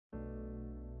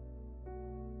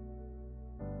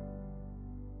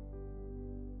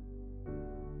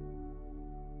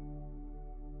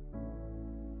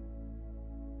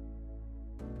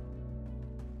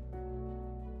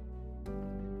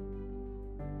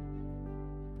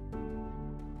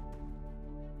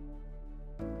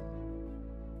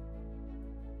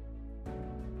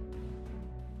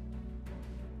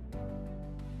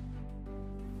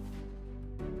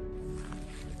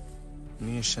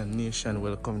Nation,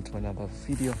 welcome to another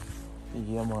video.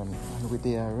 Yeah man, and we're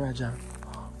there Raja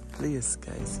place,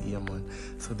 guys. Yeah man,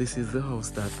 so this is the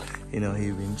house that he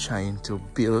been trying to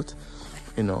build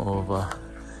over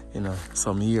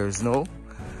some years now.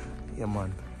 Yeah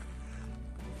man,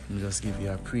 let me just give you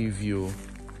a preview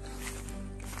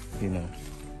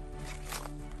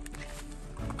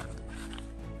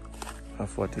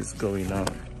of what is going on.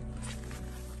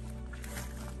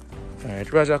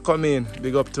 Alright, Raja, come in.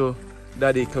 Big up to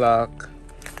Daddy Clark.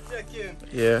 Check in.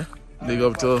 Yeah. Big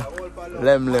up to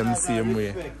Lem same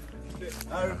way.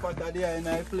 Harry Potter there in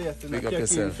our place. Big up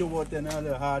yourself. Show out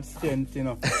another hard strength,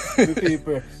 the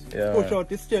people. Yeah. Push out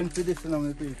the strength for this,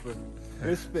 my people.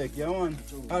 Respect, yeah man.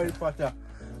 Harry Potter.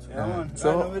 Yeah man.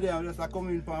 So, I'm just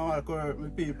coming from all correct my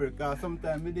people, because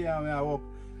sometimes I work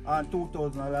on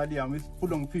 2,000 a day and I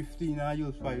put on 15 and I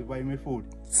use 5 buy my food.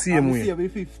 Same way. I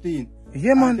save 15.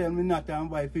 Yeah man. And tell me not to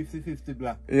buy 50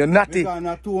 black. You're natty. Because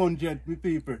not 200 my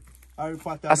people. Harry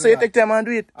Potter. I say you take time and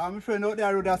do it. I'm friend out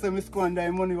there that say me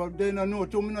squander money, but they don't know.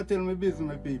 To me not tell me business,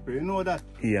 my people. You know that?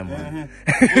 Yeah man.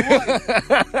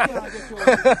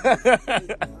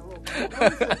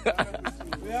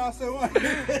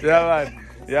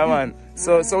 Yeah man.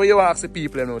 So what you want to ask the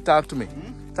people now? Talk to me.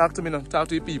 Talk to me now. Talk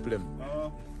to the people them.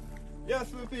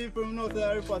 Yes, my people know the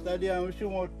Harry Potter there and we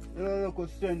show out the local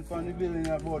strength from the building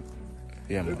about.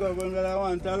 Yeah man. Because when I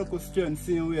want a local strength,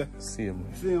 same way. Same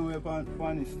way. Same way for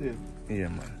the state. Yeah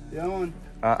man. Yeah man.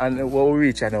 And what we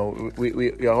reach now,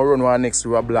 we are run one next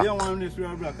to a block. Yeah, one next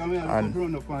to a block. And we have to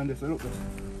run up on this. Look.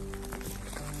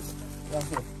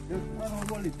 That's it. Just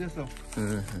hold it this up.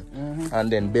 And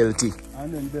then belty.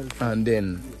 And then belty. And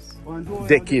then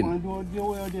decking.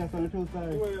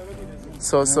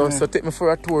 So take me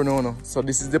for a tour now. So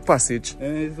this is the passage.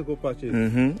 This is a good passage.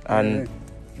 And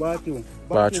bathroom.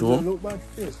 Bathroom. Look back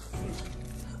still.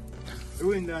 The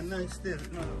window nice still.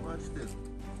 No, bad still.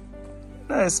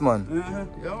 Nice man.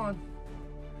 Yeah man.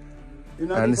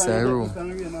 And this is a room.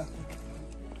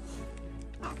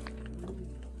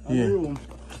 Yeah.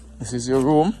 This is your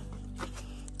room.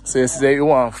 So you say you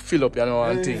want to fill up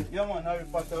one thing. Yeah man, Harry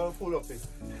Potter will full up it.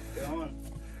 Yeah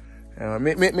man.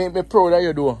 Me proud that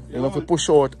you do. You have to push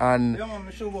out and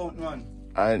me show out man.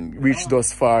 And reach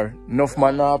thus far. Enough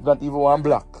man have not even one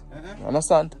block. You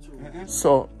understand?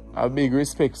 So a big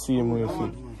respect see him with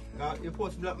you. You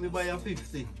first block me buy a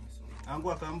 50. And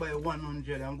go and buy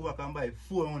 100 and go and buy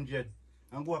 400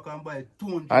 and go and buy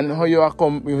 200. And how you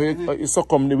come you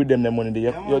succumb with them the money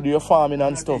there? You do your farming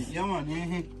and stuff. Yeah man,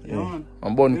 yeah man.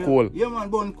 And burn coal. Yeah man,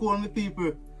 burn coal me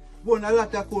people. Burn a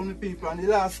lot of coal me people, and the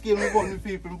last scale me burn me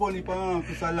people, burn it on a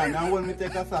piece of land, and when me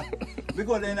take a sack.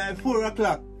 Because then at 4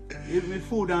 o'clock, if me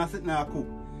food and sit and cook.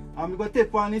 And me go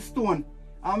take on the stone,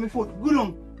 and me foot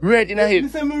gulum. Red in a hip. Me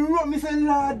say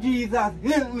Lord Jesus,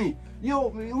 help me.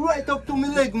 Yo, me right up to my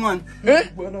leg, man.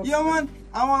 Yeah, man.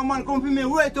 And one man come to me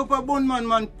right up a bun,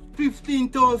 man,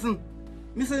 15,000.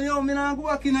 Me say, yo, me not go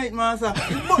back in night, man, sir.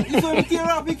 But you saw me tear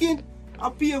up, picking a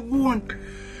pay bone.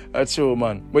 That's true,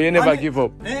 man. But you never give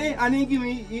up. And he give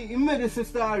me, he medicine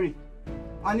story.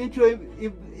 And he throw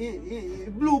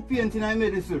blue paint in my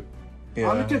medicine.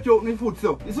 Yeah. And I touch out my foot,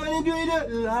 so. So when you do it,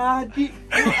 Lord,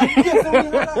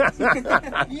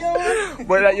 yeah, man.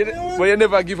 But you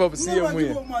never give up, see him way.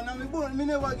 Never give up, man. Me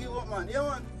never give up, man. Yeah,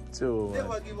 man. True,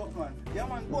 never give up, man. Yeah,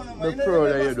 man. Go on, man. The pro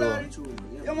that you do.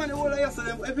 Yeah, man. The whole of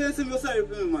yesterday, if you see me, sorry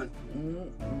for me, man.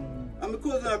 And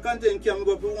because of the content came,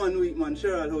 go for 1 week, man.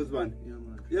 Cheryl husband. Yeah,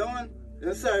 man. Yeah, man.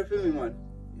 You're sorry for me, man.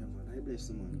 Yeah, man. I bless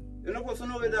you, man. You're not supposed to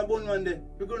know where that bun one day.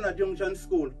 We're going to Junction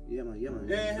School. Yeah, man. Yeah, man.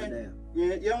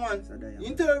 Yeah, man.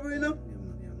 You terrible, you know?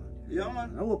 Yeah,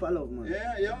 man. I hope I love, man.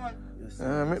 Yeah, man. Yes,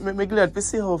 me glad to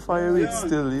see how far you reach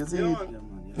still, you see it?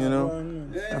 You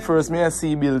know? At first, me I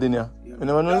see building here. You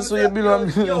never know, so you build one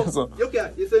building. So.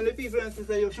 You say the people and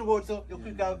say you show out, so you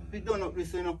quick have be done up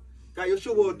this, you know? Because you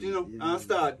show out, you know, and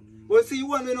start. But see,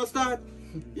 one when you start,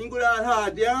 you go down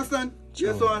hard, you understand? You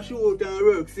just want to show out and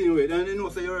work same way, then you know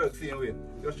say you work same way.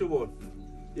 You show out.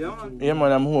 Yeah, man. Yeah,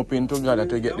 man, I'm hoping to God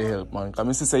that you get the help, man.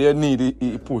 Because I say you need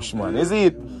a push, man. Is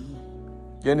it?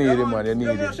 You need it, man. You need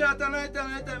it. I'm short night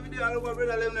time video. I look at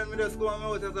brother Lemon, me just go on my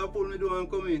house as I pull me door and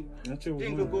come in.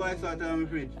 Think of go I start on my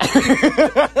fridge.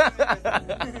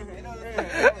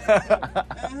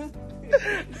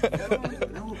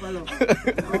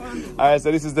 Alright,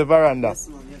 so this is the veranda.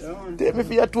 Take me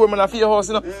for your tour, man. I feel your house,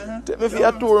 you know. Take me for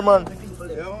your tour, man.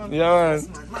 Yeah, man.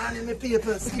 Man in my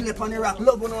people, still up on the rock,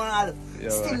 love on all.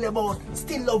 Still about,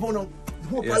 still love on them.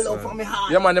 Hope Yes, love man. from my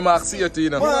heart. Yeah, man, them ask you too, you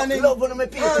know. Man, love on my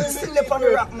people. Still up on the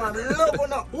rock, man. Love on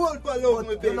the Whole for love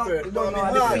me you know, paper. you don't know From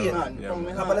how me to heart, feel. man. Yeah, From me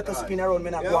man. Have a little heart. spin around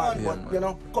me not Yeah, go on, man. but you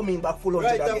know, coming back full on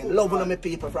Right again. up, Love on man. my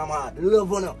people from heart.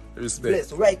 Love on them. Respect.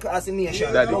 Bless, right class in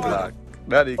nation. Daddy Love on Clark. them.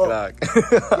 Daddy Oh. Clark. Yeah, man.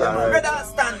 Alright. Brother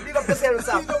Stan, big up yourself,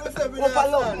 sir. Big up yourself, Hope I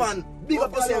love, Stan. man. Big up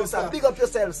Hope I yourself, love, sir. sir. Big up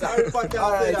yourself, sir. Harry Potter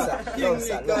Alright, said sir. that. Love, King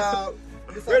sir. Nick, Love.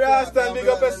 Brother Aston, big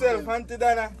up yourself. Auntie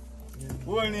Dana.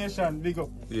 Whole nation, big up.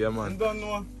 Yeah, You man. don't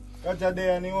know. Roger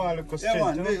there and you want to look straight. Yeah,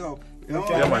 man, you know? big up. You Yeah,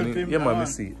 can Yeah, help man. him, Yeah, man, me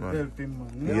see it, man. Help him,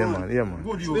 man. Yeah, man. Yeah, man.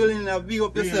 Good you. Feeling big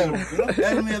up yourself.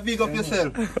 Tell me big up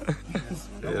yourself.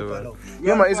 Yeah, man.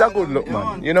 Yeah, man, it's a good look, Yeah, man.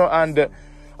 man. You know, and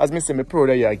as me say, me proud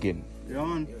of you again. Yeah,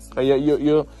 man.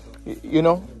 You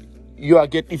know, you are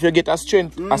get if you get a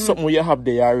strength, as something you have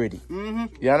there already.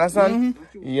 You understand?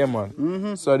 Yeah,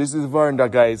 man. So this is Verinda,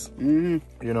 guys. You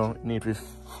know, need to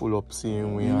full up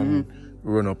seeing we and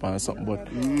run up and something, but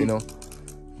you know,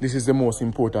 this is the most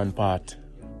important part.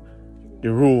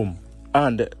 The room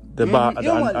and the bar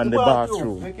and the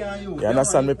bathroom. You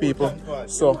understand me, people?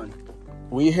 So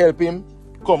we help him.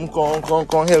 Come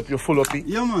help you full up it.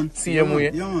 Yeah, man. See him way.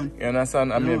 Yeah, man. You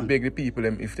understand? I mean, man. beg the people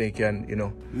them if they can, you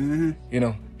know,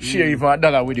 share even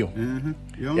 $1 with you. Yeah,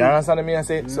 You man. understand me? I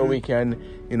say so we can,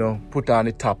 you know, put on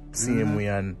the top same way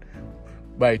and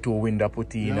buy 2 window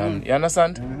put in and you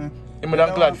understand? I'm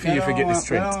glad for you if you get the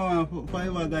strength.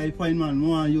 Five guy fine man,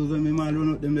 more use them man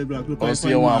run out them the black. Look Oh, like so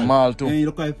you want mall too? Yeah, you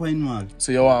look like fine mall.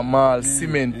 So you want mall,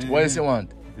 cement, what else you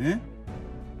want? Eh?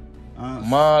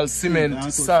 Mall, cement,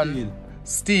 and sand,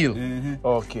 steel. Uh-huh.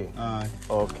 Okay, Aye.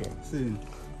 okay. See.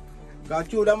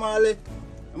 Got you the mall.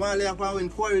 Mall I can win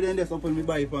for you then that's up on me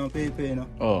buy for pay, you know.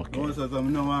 Okay. Also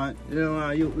some no want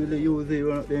you really use it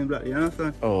run out them black, you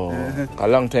understand? Oh, a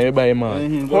long time you buy mall.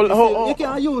 You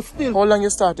can use still. How long you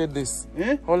started this?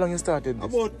 Eh? How long you started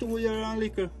this? About 2 years and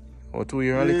liquor. Oh, 2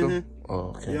 years and little?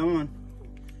 Oh, okay. Yeah, man.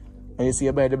 And you see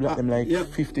you buy the black them like yeah.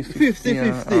 50, 50.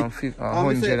 and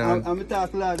 100 and... I'm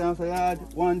talk lad and say, lad,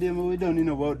 one day we done, you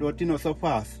know, but you know, so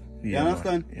fast. You Yeah, man.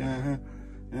 understand? Yeah. Uh-huh.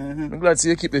 I'm glad to see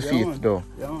you keep the faith man. though.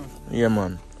 Yeah, man. Yeah,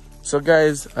 man. So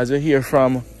guys, as you hear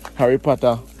from Harry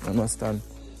Potter, understand,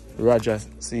 Roger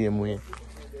same way,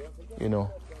 you know,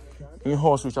 in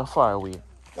house which are far away.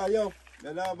 Yo,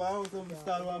 the lab house we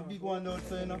start one big one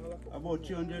outside, you know, about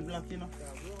 300 block, you know,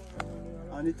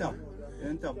 on the top,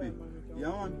 yeah,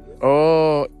 man.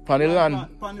 Oh, Paniland.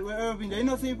 Where Irving there, you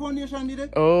know, see foundation did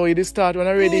it? Oh, you did start one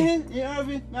already? Yeah,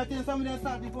 Irving, I tell you somebody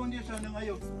start the foundation in my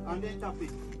house, and they tap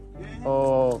it.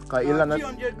 Oh, because you land.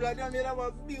 300 block, and they have a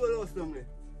big old house down there.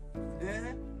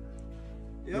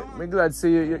 Yeah, man. I'm glad to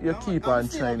see you keep on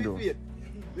trying though.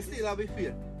 We still have a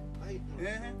fear.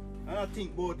 And I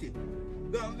think about it.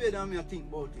 Go and wait and I think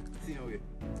about it. See how it.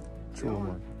 True,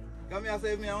 man. Come here,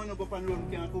 say, I want to go up and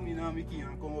run, can come in and key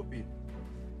and come up in.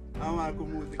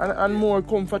 And more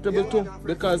comfortable too,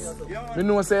 because we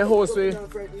know say house way.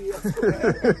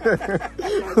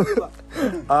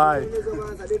 Aye.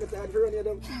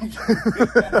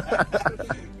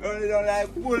 Only don't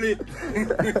like bullet.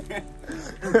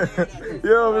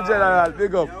 Yo, my general,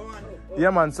 big up. Yeah,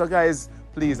 man. So guys,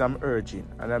 please, I'm urging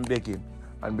and I'm begging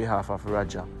on behalf of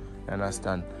Roger. You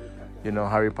understand? You know,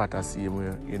 Harry Potter see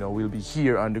him. You know, we'll be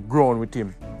here on the ground with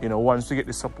him. You know, once we get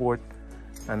the support,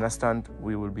 understand,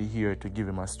 we will be here to give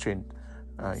him a strength.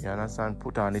 You understand?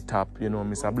 Put on the top. You know,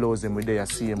 Mr. Blows him with there,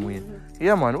 same way.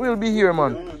 Yeah, man. We'll be here,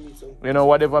 man. You know,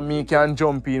 whatever me can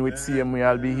jump in with same way,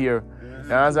 I'll be here.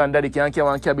 You understand? Daddy can carry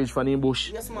one cabbage from the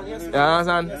bush. Yes, man. Yes, man. You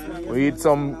understand? Yes, man. We eat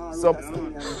some.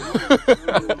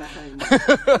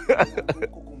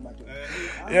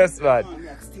 Yes, man.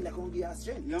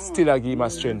 Still I give him a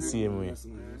strength same way.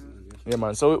 Yeah,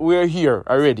 man. So we're here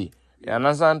already. You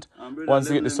understand? Once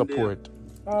you get the support.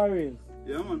 Alright.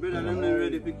 Yeah, man. Brother, them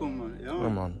ready to come, man. Yeah, man. Yeah,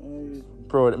 man.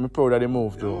 I'm proud of the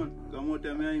move, though. Come out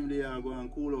there, I'm there, go and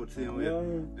cool out, same way.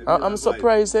 I'm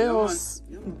surprised, eh?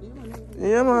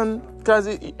 Yeah, man. Because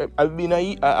I've been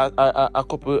a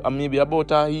couple, maybe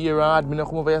about a year and I've been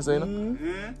come over here, so, you know?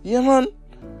 Yeah, man.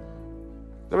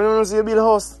 I don't see you build a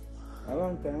house. A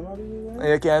long time, how do you And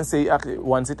you can say,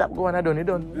 once it up, go and I done, it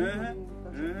done.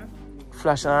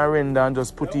 Flash and render and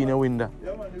just put in a window.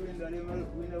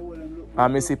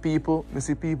 And I see people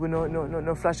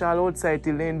no flash all outside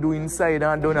till they do inside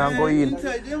and done and go in.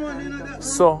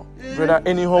 So, brother,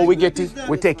 anyhow we get it,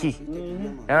 we take it.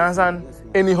 You understand?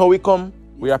 Anyhow we come,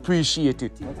 we appreciate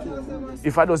it.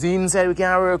 If I does the inside, we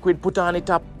can work with, put on the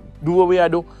top, do what we are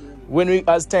do. When we,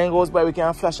 as time goes by, we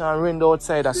can flash and render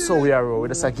outside. That's so we are. We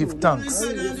just give thanks. You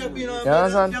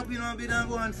understand? Because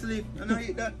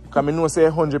I know say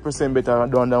 100% better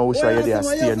than wish I there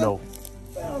stay now.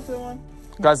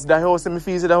 Because the house in my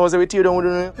fees, the house with you don't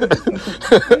do.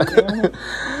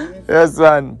 Yes,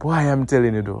 man. Boy, I'm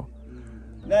telling you though.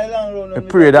 I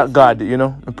pray that God, you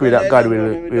know, I pray that God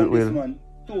will.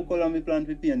 2 color me plant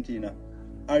for painting,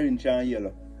 orange and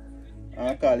yellow.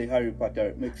 I call it Harry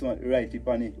Potter. Make someone write it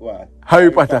on it. What?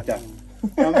 Harry Potter.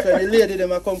 I'm saying the lady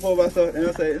them come over so and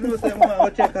I say, no, say, man, go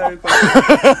check Harry Potter.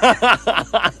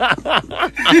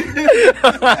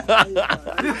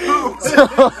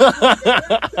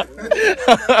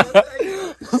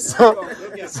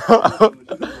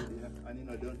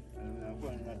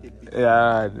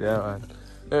 Yeah, man.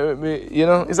 You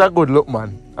know, it's a good look,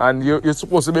 man. And you're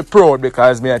supposed to be proud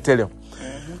because me, I tell you.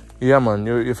 Yeah, man,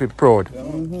 you feel proud.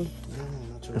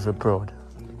 You feel proud.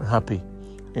 Happy,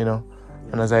 you know.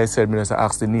 And as I said, I just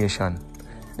ask the nation.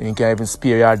 You can even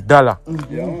spare you $1.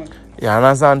 You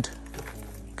understand?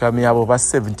 Because we have over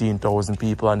 17,000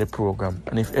 people on the program.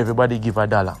 And if everybody give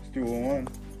 $1,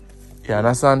 you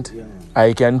understand?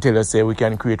 I can tell you, say, we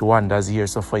can create wonders here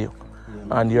so for you.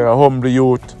 And you're a humble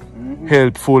youth,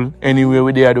 helpful, anywhere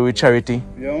we there do with charity.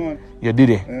 You did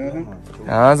it. You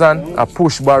understand? A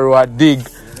push barrow, a dig,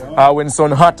 when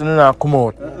sun hot and then come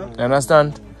out. You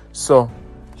understand? So,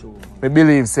 I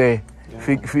believe, say,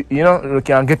 you know, we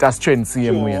can get a strength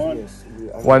same way.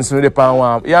 Once we depend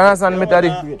on you understand me, Daddy?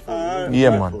 Yeah,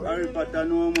 man.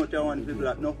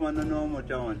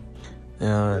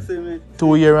 Yeah.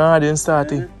 2 years hard didn't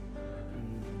start it.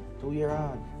 2 years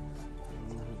hard.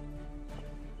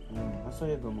 I saw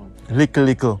you go, man.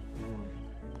 Little.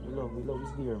 We love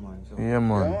is there, man. So. Yeah,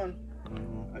 man.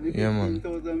 Yeah, man.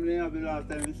 15,000 I have the last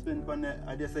time we spent on it.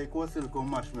 I just say, come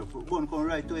match me. Go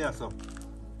right to you, so.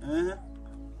 Yeah.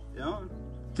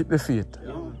 Keep the faith. Yeah.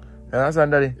 You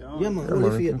understand, Daddy? Yeah, man. Yeah,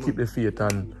 man. We keep the faith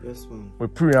and yes, man. we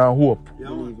pray and hope.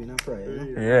 Believe in a prayer.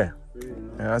 Yeah.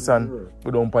 You understand?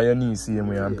 We don't pay your knees same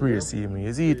way and pray same way.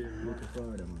 You see it?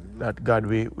 That God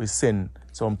we send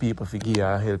some people to give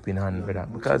a helping hand, brother.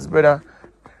 Because, brother,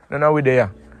 now we're there.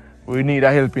 We need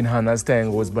a helping hand as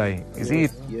time goes by. You see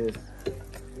it? Yes.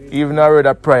 Even I read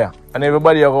a prayer. And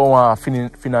everybody are going to want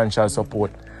financial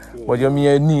support. But you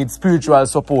may need spiritual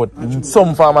support,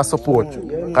 some form of support.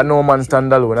 Because no man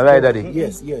stand alone. I like Daddy?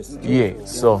 Yes. Yeah,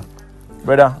 so,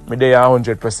 brother, me there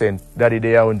 100%. Daddy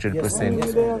there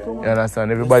 100%. You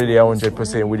understand? Everybody there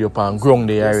 100% with your pan ground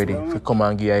there already. If you come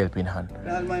and give a helping hand.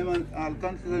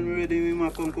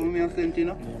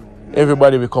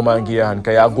 Everybody will come and give a hand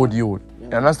because you're a good youth.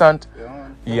 You understand?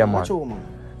 Yeah, man.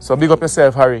 So big up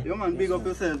yourself, Harry. Yeah, man, big up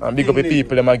yourself. And big up the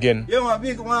people them again. Yeah, man,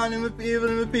 big man,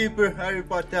 even the people, Harry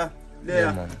Potter. There.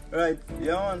 Yeah, man. Right.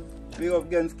 Yeah, man. Big up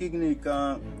against Kignick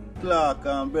and Clark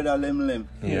and Brother Lem.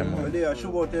 Yeah, man. But they are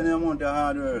show out any amount of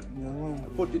hard work.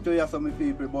 Put it to you some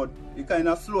people, but it kind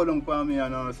of slow down for me, you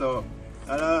know, so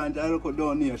I look at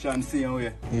donation same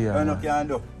way. Yeah, I man. can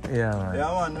do. Yeah, man.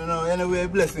 Yeah, man, you know, anyway,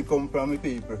 blessing come from the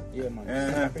people. Yeah, man.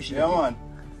 I appreciate yeah, it. man.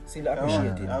 Still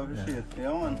appreciate it. I appreciate it.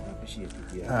 Yeah, man. Appreciate it,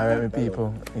 yeah. Alright, my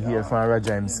people, here from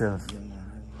Raja himself.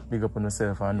 Big up on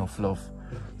yourself and enough love.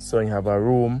 So you have a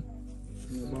room,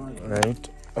 right?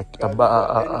 A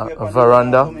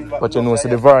veranda, but you know, so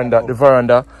the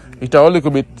veranda, it's a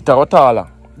little bit taller.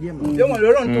 Yeah, man,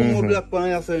 you run two more black pan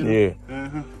yourself. Yeah.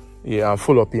 Yeah, and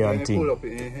full up here and thing. Full up,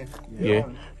 Yeah.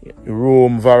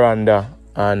 Room, veranda,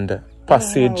 and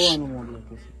passage,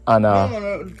 and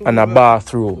a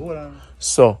bathroom.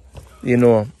 So, you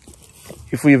know,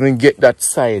 if we even get that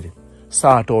side,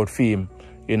 sort out for him,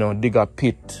 you know, dig a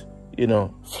pit, you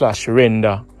know, flash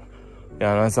render, you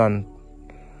understand?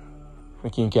 We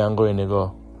can go in and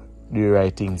go do the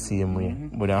right thing same way.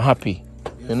 But I'm happy,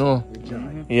 you know?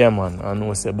 Yeah, man. I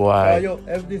know, say, boy,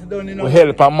 we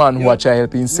help a man who try to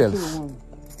help himself.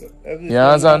 You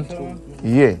understand?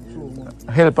 Yeah.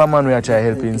 Help a man who try to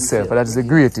help himself. That is the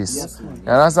greatest.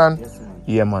 You understand?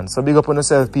 Yeah, man. So big up on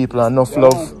yourself, people, and enough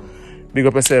love. Big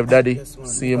up yourself, Daddy.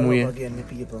 Same way.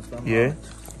 Yeah.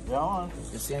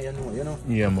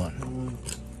 Yeah, man.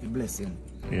 Bless him.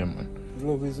 Yeah, man.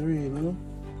 Love is real, you know?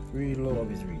 Real love.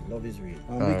 Love is real.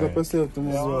 And big up yourself to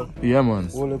me as well. Yeah, man.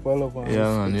 All up, all up.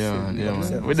 Yeah, man.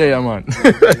 We there, man.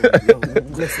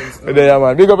 We there,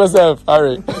 man. Big up yourself,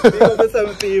 Harry. Big up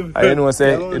yourself, Steve. I know,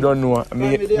 say, you don't know.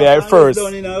 Me I first.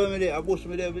 I bush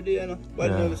me there every day, you know.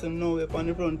 But now listen, now we're on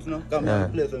the front, you know. Come to the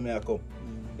place where I come.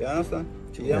 You understand?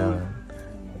 Yeah, man.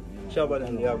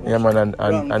 Yeah, man,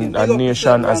 and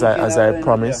nation, as I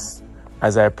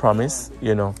promise,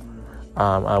 you know,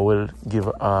 I will give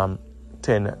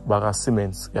 10 bag of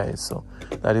cements, guys. So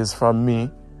that is from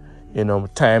me, you know,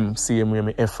 time, same way,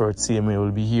 my effort, same way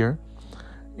will be here.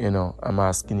 You know, I'm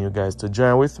asking you guys to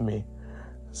join with me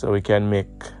so we can make,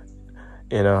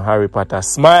 you know, Harry Potter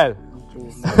smile.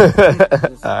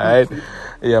 Alright.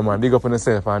 Yeah, man. Big up on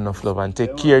yourself and enough love. And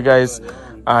take care, guys.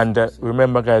 And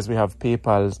remember, guys, we have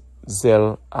PayPal,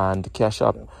 Zelle, and Cash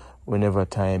App whenever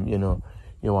time, you know,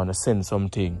 you want to send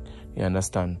something, you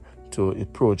understand, to a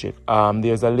project.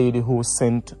 There's a lady who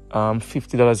sent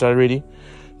 $50 already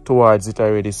towards it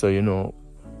already. So, you know,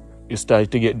 you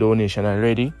start to get donation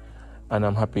already. And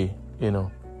I'm happy, you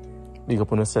know. Big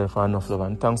up on yourself and enough love.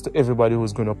 And thanks to everybody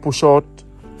who's going to push out.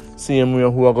 Same way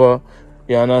who are going to,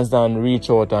 you understand, reach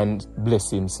out and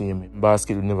bless him, same way.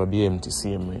 Basket will never be empty,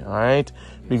 same way. Alright?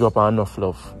 Big up and enough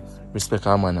love. Respect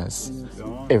our manners.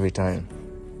 Every time.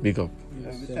 Big up.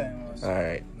 Every time.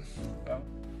 Alright.